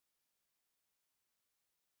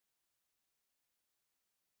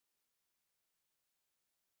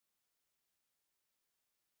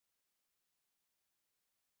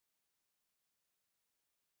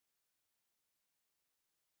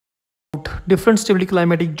about different stable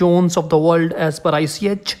climatic zones of the world as per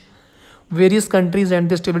ICH, various countries and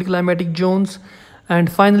their stable climatic zones,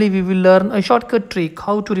 and finally we will learn a shortcut trick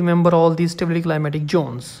how to remember all these stable climatic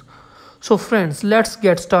zones. So friends, let's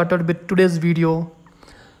get started with today's video.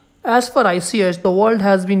 As per ICH, the world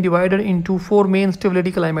has been divided into four main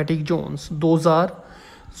stability climatic zones. Those are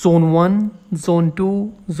Zone 1, Zone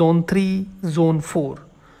 2, Zone 3, Zone 4.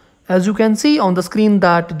 As you can see on the screen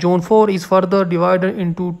that Zone 4 is further divided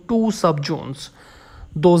into two subzones.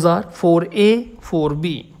 Those are 4A,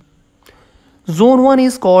 4B. Zone 1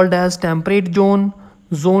 is called as temperate zone.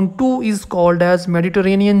 Zone 2 is called as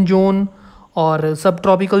Mediterranean zone or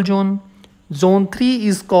subtropical zone. Zone 3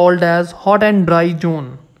 is called as hot and dry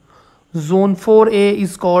zone. Zone 4A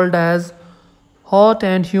is called as hot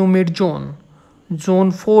and humid zone.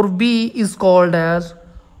 Zone 4B is called as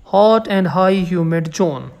hot and high humid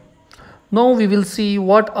zone. Now we will see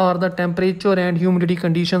what are the temperature and humidity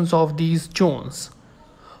conditions of these zones.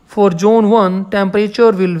 For Zone 1,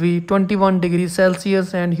 temperature will be 21 degrees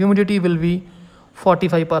Celsius and humidity will be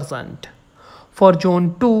 45%. For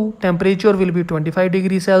Zone 2, temperature will be 25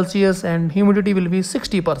 degrees Celsius and humidity will be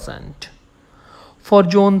 60%. For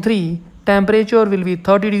Zone 3, temperature will be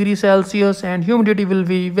 30 degrees Celsius and humidity will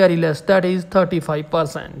be very less, that is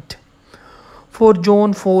 35%. For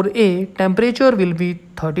Zone 4A, temperature will be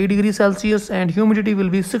 30 degrees Celsius and humidity will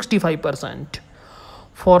be 65%.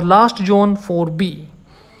 For last Zone 4B,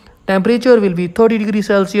 temperature will be 30 degrees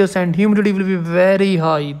Celsius and humidity will be very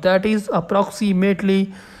high, that is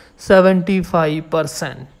approximately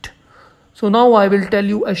 75%. So now I will tell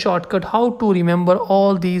you a shortcut how to remember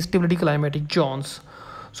all these stability climatic zones.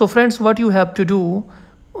 So friends, what you have to do,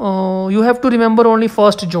 you have to remember only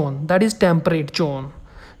first zone, that is temperate zone.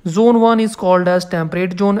 Zone 1 is called as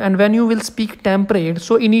temperate zone, and when you will speak temperate,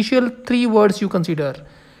 so initial three words you consider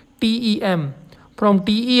TEM. From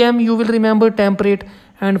TEM you will remember temperate,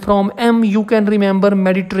 and from M you can remember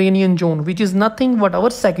Mediterranean zone, which is nothing but our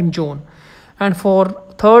second zone. And for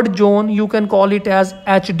third zone you can call it as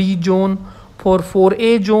HD zone. For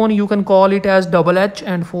 4A zone you can call it as double H,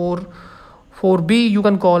 and for 4B you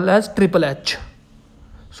can call as triple H.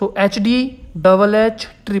 So HD, double H,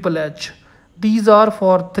 triple H. These are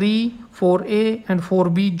for 3, 4A and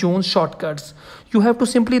 4B zones shortcuts. You have to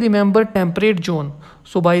simply remember temperate zone.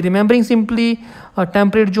 So by remembering simply a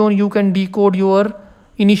temperate zone, you can decode your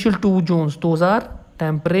initial two zones. Those are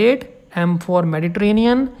temperate, M for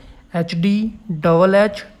Mediterranean, HD, double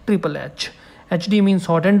H, triple H. HD means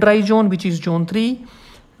hot and dry zone, which is zone 3.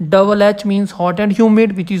 Double H means hot and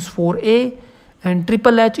humid, which is 4A. And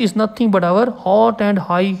triple H is nothing but our hot and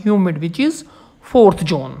high humid, which is fourth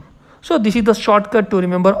zone. So this is the shortcut to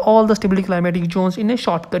remember all the stability climatic zones in a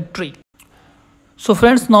shortcut trick. So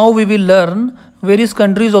friends, now we will learn various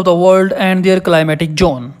countries of the world and their climatic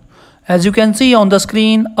zone. As you can see on the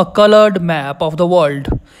screen, a colored map of the world.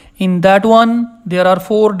 In that one, there are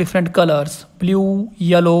four different colors: blue,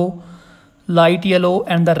 yellow, light yellow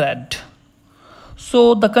and the red.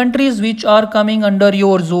 So the countries which are coming under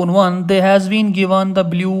your zone 1, they has been given the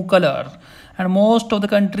blue color, and most of the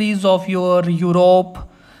countries of your Europe,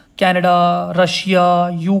 Canada,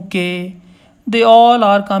 Russia, UK, they all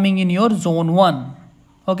are coming in your zone 1.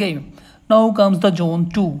 Okay, now comes the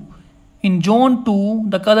zone 2. In zone 2,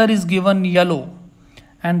 the color is given yellow,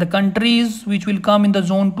 and the countries which will come in the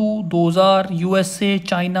zone 2, those are USA,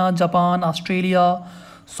 China, Japan, Australia,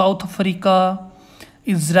 South Africa,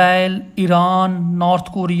 Israel, Iran,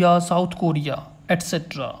 North Korea, South Korea,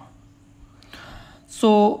 etc.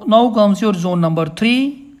 So now comes your zone number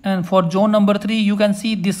 3. And for zone number 3, you can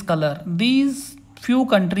see this color. These few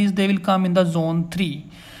countries, they will come in the zone 3.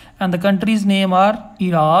 And the countries' name are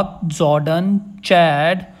Iraq, Jordan,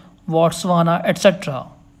 Chad, Botswana, etc.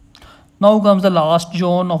 Now comes the last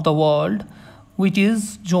zone of the world, which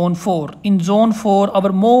is zone 4. In zone 4,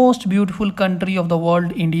 our most beautiful country of the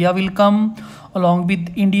world, India, will come. Along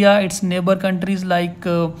with India, its neighbor countries like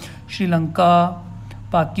Sri Lanka,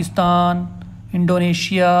 Pakistan,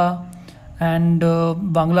 Indonesia, and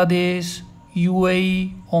Bangladesh,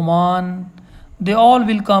 UAE, Oman, they all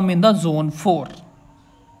will come in the zone 4.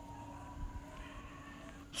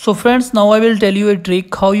 So friends, now I will tell you a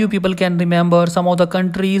trick how you people can remember some of the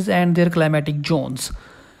countries and their climatic zones.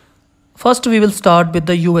 First we will start with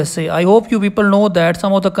the USA. I hope you people know that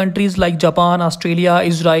some of the countries like Japan, Australia,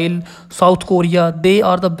 Israel, South Korea, they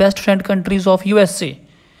are the best friend countries of USA.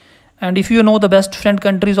 And if you know the best friend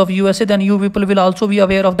countries of USA, then you people will also be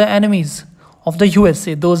aware of the enemies of the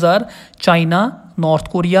USA. Those are China,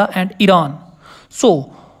 North Korea and Iran.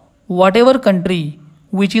 So whatever country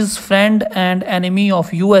which is friend and enemy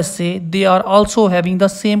of USA, they are also having the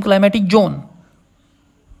same climatic zone.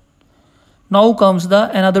 Now comes the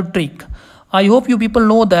another trick. I hope you people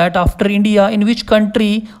know that after India, in which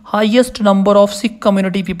country highest number of Sikh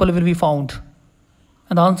community people will be found?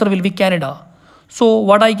 And the answer will be Canada. So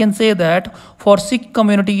what I can say that for Sikh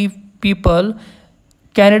community people,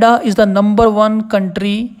 Canada is the number one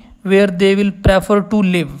country where they will prefer to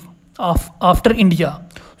live after India.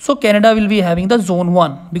 So Canada will be having the zone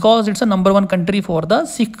 1 because it's a number one country for the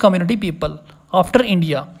Sikh community people after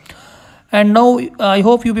India. And now I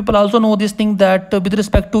hope you people also know this thing that with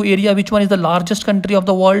respect to area, which one is the largest country of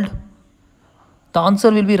the world? The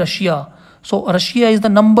answer will be Russia. So Russia is the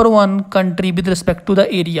number one country with respect to the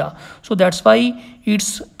area. So that's why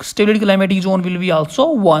its stability climatic zone will be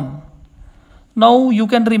also 1. Now you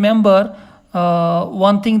can remember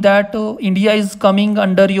one thing that India is coming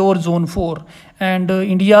under your zone 4, and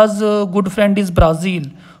India's good friend is Brazil.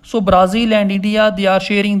 So Brazil and India, they are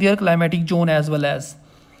sharing their climatic zone as well as.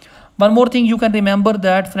 One more thing you can remember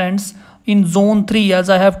that friends, in zone 3, as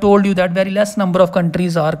I have told you that very less number of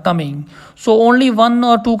countries are coming. So only 1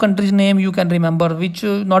 or 2 countries name you can remember, which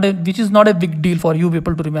is not a big deal for you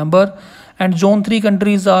people to remember. And zone 3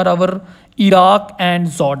 countries are our Iraq and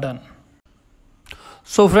Jordan.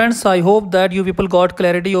 So friends, I hope that you people got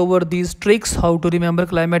clarity over these tricks, how to remember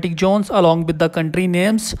climatic zones along with the country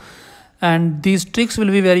names. And these tricks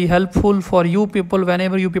will be very helpful for you people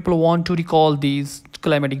whenever you people want to recall these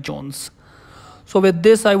climatic zones. So with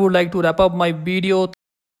this, I would like to wrap up my video.